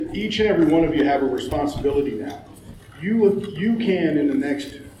each and every one of you have a responsibility now. You can, in the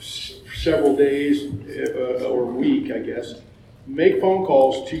next several days or week, I guess, make phone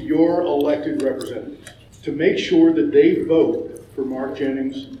calls to your elected representatives to make sure that they vote for Mark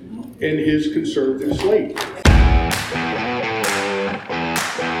Jennings and his conservative slate.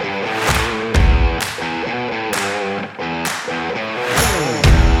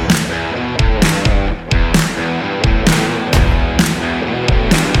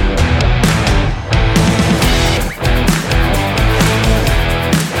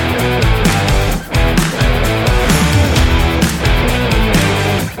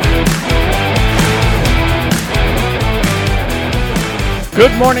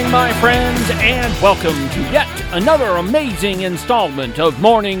 Good morning, my friends, and welcome to yet another amazing installment of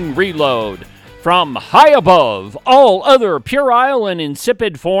Morning Reload. From high above all other puerile and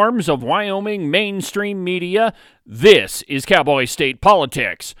insipid forms of Wyoming mainstream media, this is Cowboy State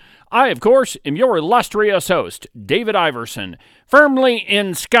Politics. I, of course, am your illustrious host, David Iverson, firmly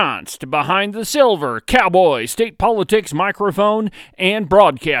ensconced behind the silver Cowboy State Politics microphone and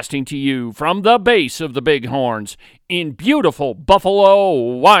broadcasting to you from the base of the Bighorns in beautiful Buffalo,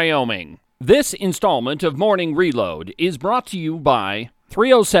 Wyoming. This installment of Morning Reload is brought to you by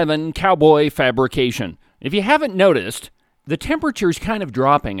 307 Cowboy Fabrication. If you haven't noticed, the temperature's kind of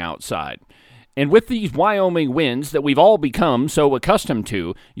dropping outside. And with these Wyoming winds that we've all become so accustomed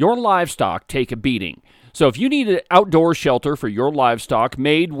to, your livestock take a beating. So if you need an outdoor shelter for your livestock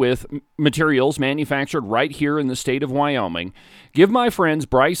made with materials manufactured right here in the state of Wyoming, give my friends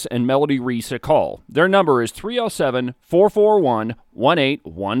Bryce and Melody Reese a call. Their number is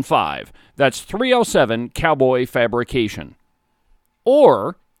 307-441-1815. That's 307 Cowboy Fabrication.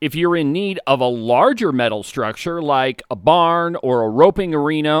 Or if you're in need of a larger metal structure like a barn or a roping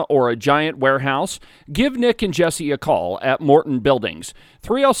arena or a giant warehouse, give Nick and Jesse a call at Morton Buildings,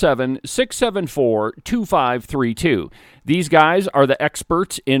 307-674-2532. These guys are the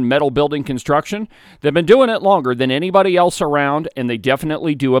experts in metal building construction. They've been doing it longer than anybody else around, and they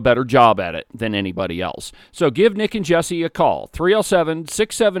definitely do a better job at it than anybody else. So give Nick and Jesse a call,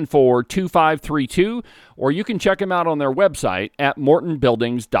 307-674-2532, or you can check them out on their website at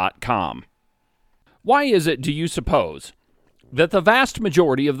mortonbuildings.com. Why is it, do you suppose, that the vast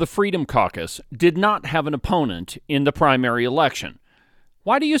majority of the Freedom Caucus did not have an opponent in the primary election?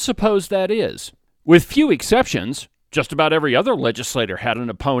 Why do you suppose that is? With few exceptions, just about every other legislator had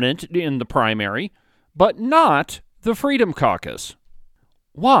an opponent in the primary, but not the Freedom Caucus.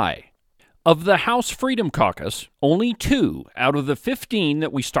 Why? Of the House Freedom Caucus, only 2 out of the 15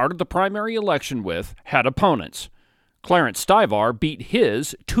 that we started the primary election with had opponents. Clarence Stivar beat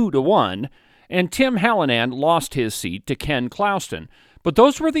his 2-1, and Tim Hallinan lost his seat to Ken Clouston. But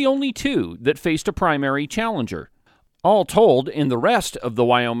those were the only 2 that faced a primary challenger. All told, in the rest of the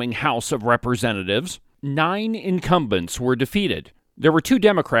Wyoming House of Representatives, 9 incumbents were defeated. There were 2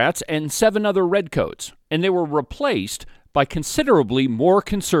 Democrats and 7 other redcoats, and they were replaced by considerably more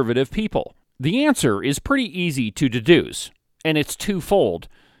conservative people. The answer is pretty easy to deduce, and it's twofold.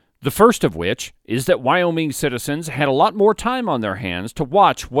 The first of which is that Wyoming citizens had a lot more time on their hands to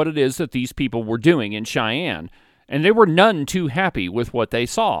watch what it is that these people were doing in Cheyenne, and they were none too happy with what they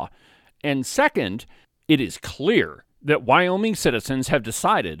saw. And second, it is clear that Wyoming citizens have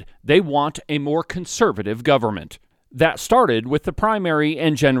decided they want a more conservative government. That started with the primary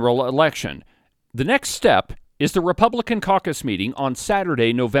and general election. The next step is the Republican caucus meeting on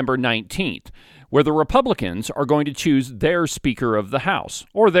Saturday, November 19th, where the Republicans are going to choose their Speaker of the House,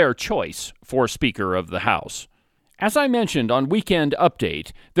 or their choice for Speaker of the House. As I mentioned on Weekend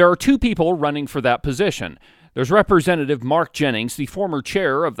Update, there are 2 people running for that position. There's Representative Mark Jennings, the former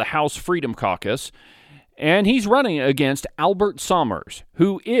chair of the House Freedom Caucus, and he's running against Albert Sommers,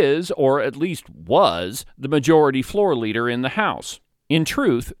 who is, or at least was, the majority floor leader in the House. In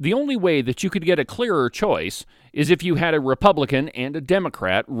truth, the only way that you could get a clearer choice is if you had a Republican and a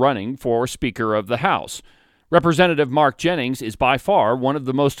Democrat running for Speaker of the House. Representative Mark Jennings is by far one of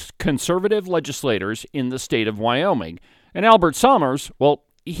the most conservative legislators in the state of Wyoming. And Albert Sommers, well,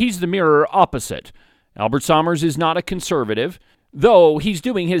 he's the mirror opposite. Albert Sommers is not a conservative, though he's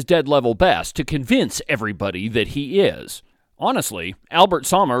doing his dead-level best to convince everybody that he is. Honestly, Albert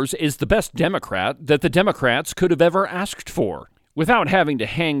Sommers is the best Democrat that the Democrats could have ever asked for, without having to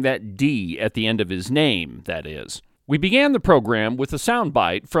hang that D at the end of his name, that is. We began the program with a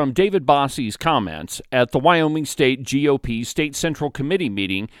soundbite from David Bossie's comments at the Wyoming State GOP State Central Committee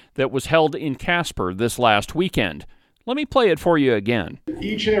meeting that was held in Casper this last weekend. Let me play it for you again.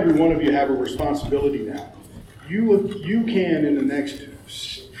 Each and every one of you have a responsibility now. You can, in the next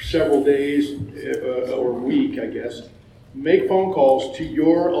several days or week, I guess, make phone calls to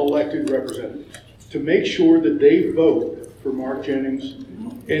your elected representatives to make sure that they vote for Mark Jennings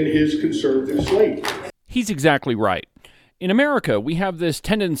and his conservative slate. He's exactly right. In America, we have this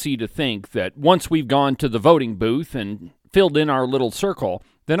tendency to think that once we've gone to the voting booth and filled in our little circle,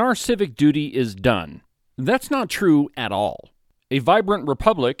 then our civic duty is done. That's not true at all. A vibrant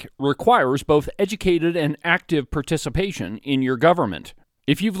republic requires both educated and active participation in your government.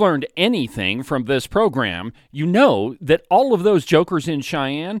 If you've learned anything from this program, you know that all of those jokers in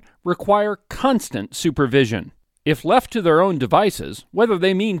Cheyenne require constant supervision. If left to their own devices, whether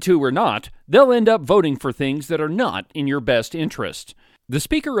they mean to or not, they'll end up voting for things that are not in your best interest. The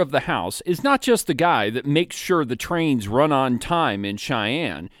Speaker of the House is not just the guy that makes sure the trains run on time in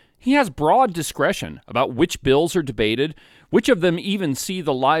Cheyenne. He has broad discretion about which bills are debated, which of them even see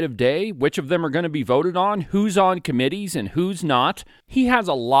the light of day, which of them are going to be voted on, who's on committees and who's not. He has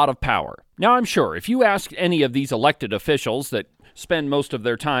a lot of power. Now, I'm sure if you ask any of these elected officials that spend most of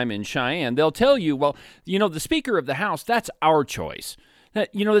their time in Cheyenne, they'll tell you, well, the Speaker of the House, that's our choice.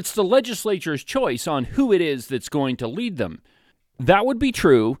 It's the legislature's choice on who it is that's going to lead them. That would be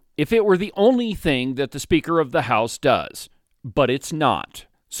true if it were the only thing that the Speaker of the House does, but it's not.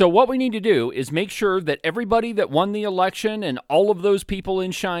 So what we need to do is make sure that everybody that won the election and all of those people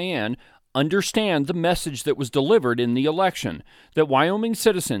in Cheyenne understand the message that was delivered in the election, that Wyoming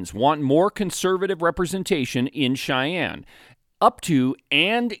citizens want more conservative representation in Cheyenne, up to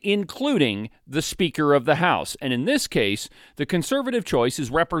and including the Speaker of the House. And in this case, the conservative choice is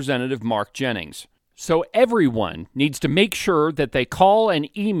Representative Mark Jennings. So everyone needs to make sure that they call and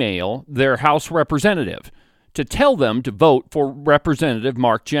email their House representative to tell them to vote for Representative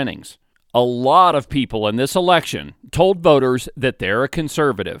Mark Jennings. A lot of people in this election told voters that they're a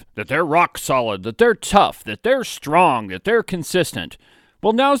conservative, that they're rock solid, that they're tough, that they're strong, that they're consistent.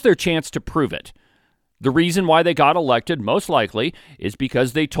 Well, now's their chance to prove it. The reason why they got elected, most likely, is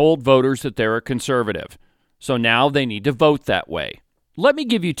because they told voters that they're a conservative. So now they need to vote that way. Let me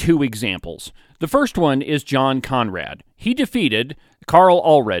give you two examples. The first one is John Conrad. He defeated Carl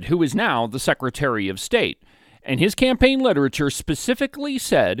Allred, who is now the Secretary of State. And his campaign literature specifically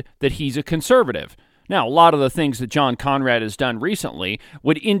said that he's a conservative. Now, a lot of the things that John Conrad has done recently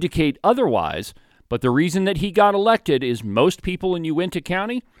would indicate otherwise, but the reason that he got elected is most people in Uinta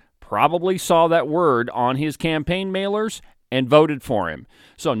County probably saw that word on his campaign mailers and voted for him.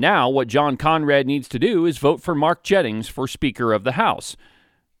 So now what John Conrad needs to do is vote for Mark Jennings for Speaker of the House.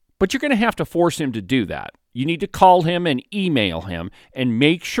 But you're going to have to force him to do that. You need to call him and email him and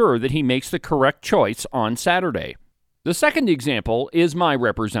make sure that he makes the correct choice on Saturday. The second example is my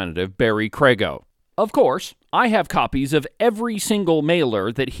representative, Barry Crago. Of course, I have copies of every single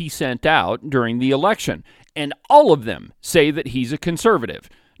mailer that he sent out during the election, and all of them say that he's a conservative.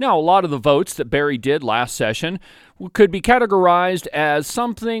 Now, a lot of the votes that Barry did last session could be categorized as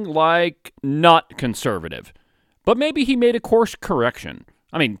something like not conservative. But maybe he made a course correction.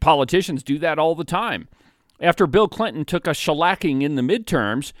 I mean, politicians do that all the time. After Bill Clinton took a shellacking in the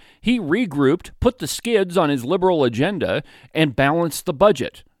midterms, he regrouped, put the skids on his liberal agenda, and balanced the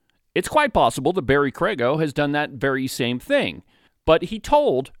budget. It's quite possible that Barry Crago has done that very same thing. But he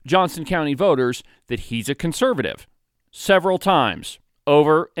told Johnson County voters that he's a conservative several times,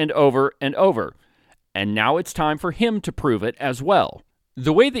 over and over and over. And now it's time for him to prove it as well.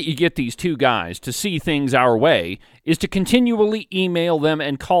 The way that you get these two guys to see things our way is to continually email them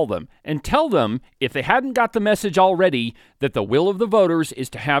and call them and tell them, if they hadn't got the message already, that the will of the voters is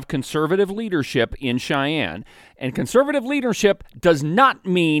to have conservative leadership in Cheyenne. And conservative leadership does not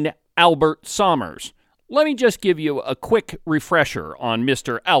mean Albert Sommers. Let me just give you a quick refresher on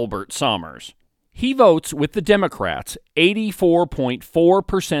Mr. Albert Sommers. He votes with the Democrats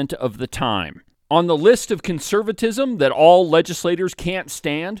 84.4% of the time. On the list of conservatism that all legislators can't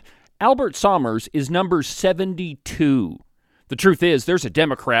stand, Albert Sommers is number 72. The truth is, there's a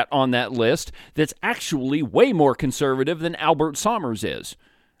Democrat on that list that's actually way more conservative than Albert Sommers is.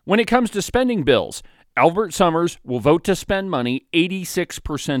 When it comes to spending bills, Albert Sommers will vote to spend money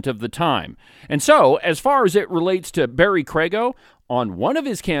 86% of the time. And so, as far as it relates to Barry Crago, on one of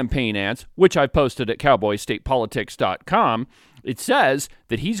his campaign ads, which I've posted at cowboystatepolitics.com, it says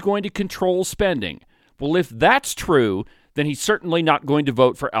that he's going to control spending. Well, if that's true, then he's certainly not going to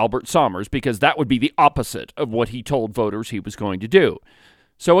vote for Albert Sommers, because that would be the opposite of what he told voters he was going to do.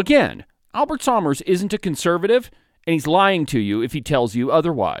 So again, Albert Sommers isn't a conservative, and he's lying to you if he tells you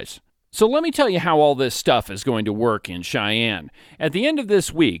otherwise. So let me tell you how all this stuff is going to work in Cheyenne. At the end of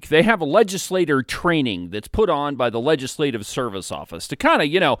this week, they have a legislator training that's put on by the Legislative Service Office to kind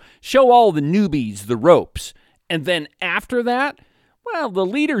of, show all the newbies the ropes. And then after that, Well, the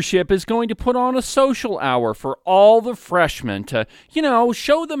leadership is going to put on a social hour for all the freshmen to,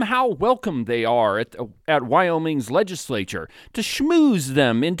 show them how welcome they are at Wyoming's legislature, to schmooze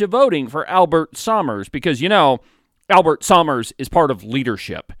them into voting for Albert Sommers, because, Albert Sommers is part of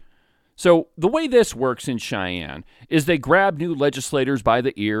leadership. So the way this works in Cheyenne is they grab new legislators by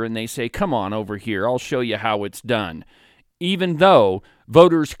the ear and they say, come on over here, I'll show you how it's done. Even though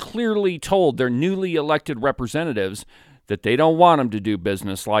voters clearly told their newly elected representatives that they don't want them to do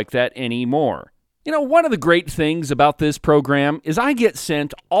business like that anymore. One of the great things about this program is I get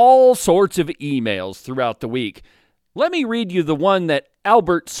sent all sorts of emails throughout the week. Let me read you the one that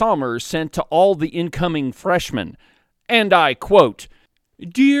Albert Sommers sent to all the incoming freshmen. And I quote,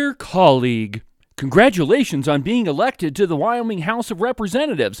 "Dear colleague, congratulations on being elected to the Wyoming House of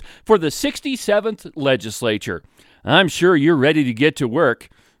Representatives for the 67th Legislature. I'm sure you're ready to get to work.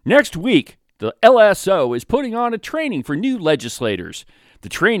 Next week, the LSO is putting on a training for new legislators. The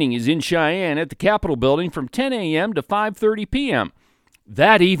training is in Cheyenne at the Capitol Building from 10 a.m. to 5:30 p.m.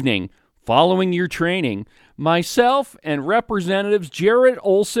 That evening, following your training, myself and Representatives Jared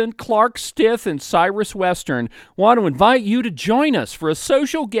Olson, Clark Stith, and Cyrus Western want to invite you to join us for a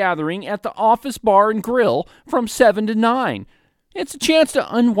social gathering at the Office Bar and Grill from 7 to 9. It's a chance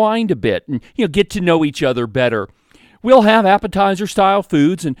to unwind a bit and get to know each other better. We'll have appetizer-style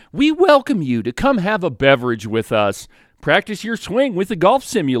foods, and we welcome you to come have a beverage with us. Practice your swing with the golf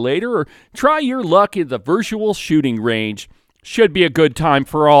simulator or try your luck at the virtual shooting range. Should be a good time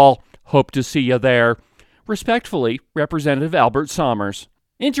for all. Hope to see you there. Respectfully, Representative Albert Sommers."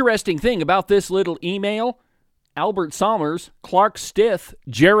 Interesting thing about this little email, Albert Sommers, Clark Stith,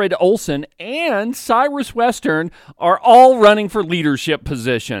 Jared Olson, and Cyrus Western are all running for leadership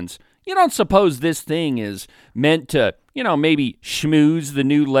positions. You don't suppose this thing is meant to, maybe schmooze the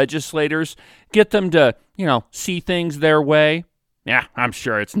new legislators, get them to, see things their way? Yeah, I'm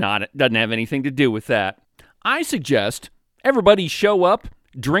sure it's not. It doesn't have anything to do with that. I suggest everybody show up,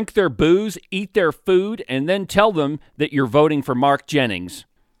 drink their booze, eat their food, and then tell them that you're voting for Mark Jennings.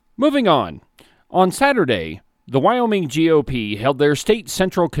 Moving on. On Saturday, the Wyoming GOP held their State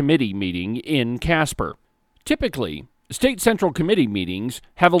Central Committee meeting in Casper. Typically, State Central Committee meetings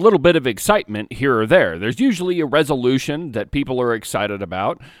have a little bit of excitement here or there. There's usually a resolution that people are excited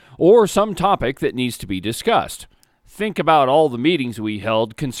about, or some topic that needs to be discussed. Think about all the meetings we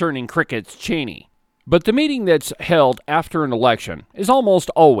held concerning Crickett's Cheney. But the meeting that's held after an election is almost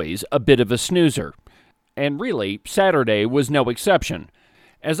always a bit of a snoozer. And really, Saturday was no exception.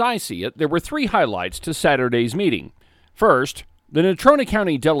 As I see it, there were 3 highlights to Saturday's meeting. First, the Natrona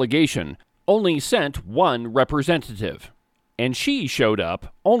County delegation only sent 1 representative, and she showed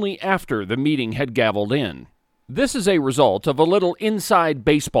up only after the meeting had gavelled in. This is a result of a little inside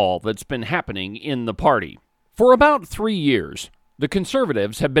baseball that's been happening in the party. For about 3 years, the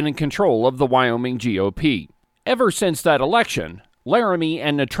Conservatives have been in control of the Wyoming GOP. Ever since that election, Laramie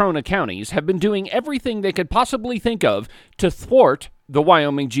and Natrona counties have been doing everything they could possibly think of to thwart the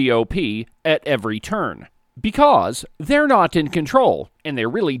Wyoming GOP at every turn. Because they're not in control, and they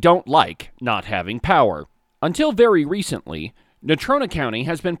really don't like not having power. Until very recently, Natrona County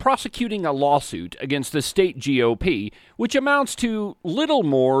has been prosecuting a lawsuit against the state GOP, which amounts to little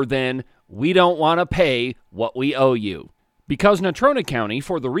more than, "We don't want to pay what we owe you." Because Natrona County,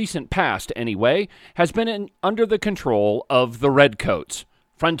 for the recent past anyway, has been under the control of the Redcoats,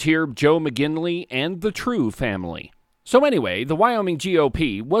 Frontier Joe McGinley, and the True family. So anyway, the Wyoming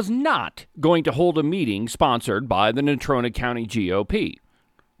GOP was not going to hold a meeting sponsored by the Natrona County GOP.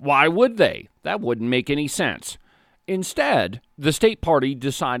 Why would they? That wouldn't make any sense. Instead, the state party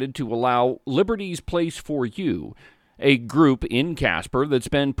decided to allow Liberty's Place for You, a group in Casper that's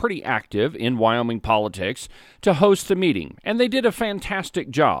been pretty active in Wyoming politics, to host the meeting, and they did a fantastic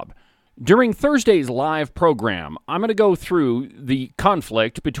job. During Thursday's live program, I'm going to go through the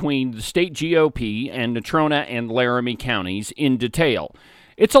conflict between the state GOP and Natrona and Laramie counties in detail.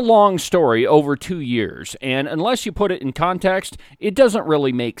 It's a long story over 2 years, and unless you put it in context, it doesn't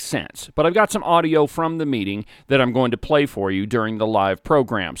really make sense. But I've got some audio from the meeting that I'm going to play for you during the live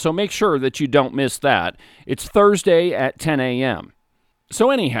program, so make sure that you don't miss that. It's Thursday at 10 a.m. So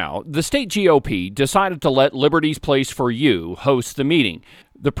anyhow, the state GOP decided to let Liberty's Place for You host the meeting.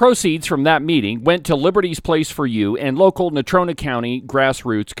 The proceeds from that meeting went to Liberty's Place for You and local Natrona County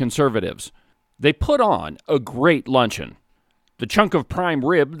grassroots conservatives. They put on a great luncheon. The chunk of prime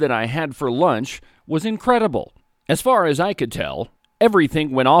rib that I had for lunch was incredible. As far as I could tell,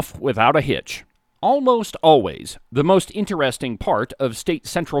 everything went off without a hitch. Almost always, the most interesting part of state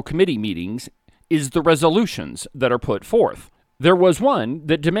central committee meetings is the resolutions that are put forth. There was one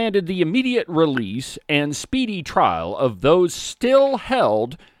that demanded the immediate release and speedy trial of those still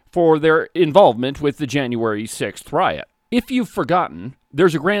held for their involvement with the January 6th riot. If you've forgotten,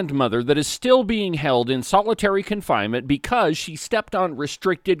 there's a grandmother that is still being held in solitary confinement because she stepped on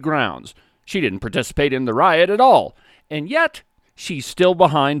restricted grounds. She didn't participate in the riot at all, and yet she's still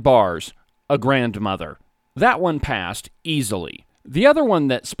behind bars. A grandmother. That one passed easily. The other one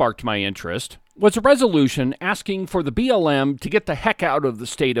that sparked my interest was a resolution asking for the BLM to get the heck out of the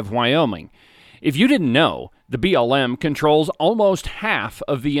state of Wyoming. If you didn't know, the BLM controls almost half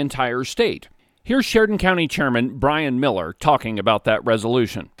of the entire state. Here's Sheridan County Chairman Brian Miller talking about that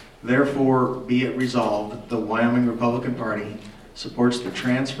resolution. Therefore, be it resolved, the Wyoming Republican Party supports the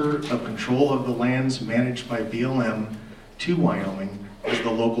transfer of control of the lands managed by BLM to Wyoming as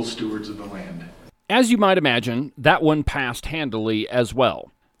the local stewards of the land. As you might imagine, that one passed handily as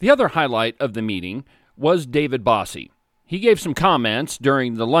well. The other highlight of the meeting was David Bossie. He gave some comments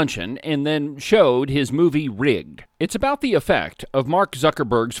during the luncheon and then showed his movie Rigged. It's about the effect of Mark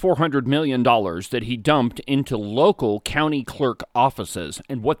Zuckerberg's $400 million that he dumped into local county clerk offices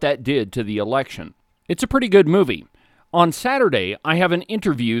and what that did to the election. It's a pretty good movie. On Saturday, I have an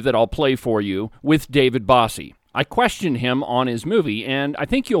interview that I'll play for you with David Bossie. I questioned him on his movie, and I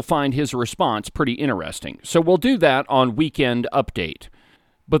think you'll find his response pretty interesting. So we'll do that on Weekend Update.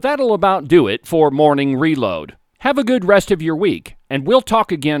 But that'll about do it for Morning Reload. Have a good rest of your week, and we'll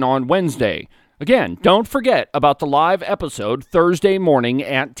talk again on Wednesday. Again, don't forget about the live episode Thursday morning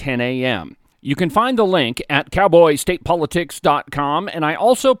at 10 a.m. You can find the link at cowboystatepolitics.com, and I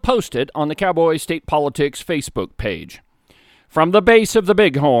also post it on the Cowboy State Politics Facebook page. From the base of the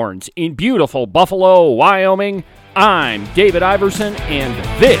Bighorns in beautiful Buffalo, Wyoming, I'm David Iverson, and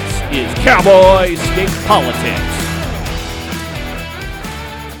this is Cowboy State Politics.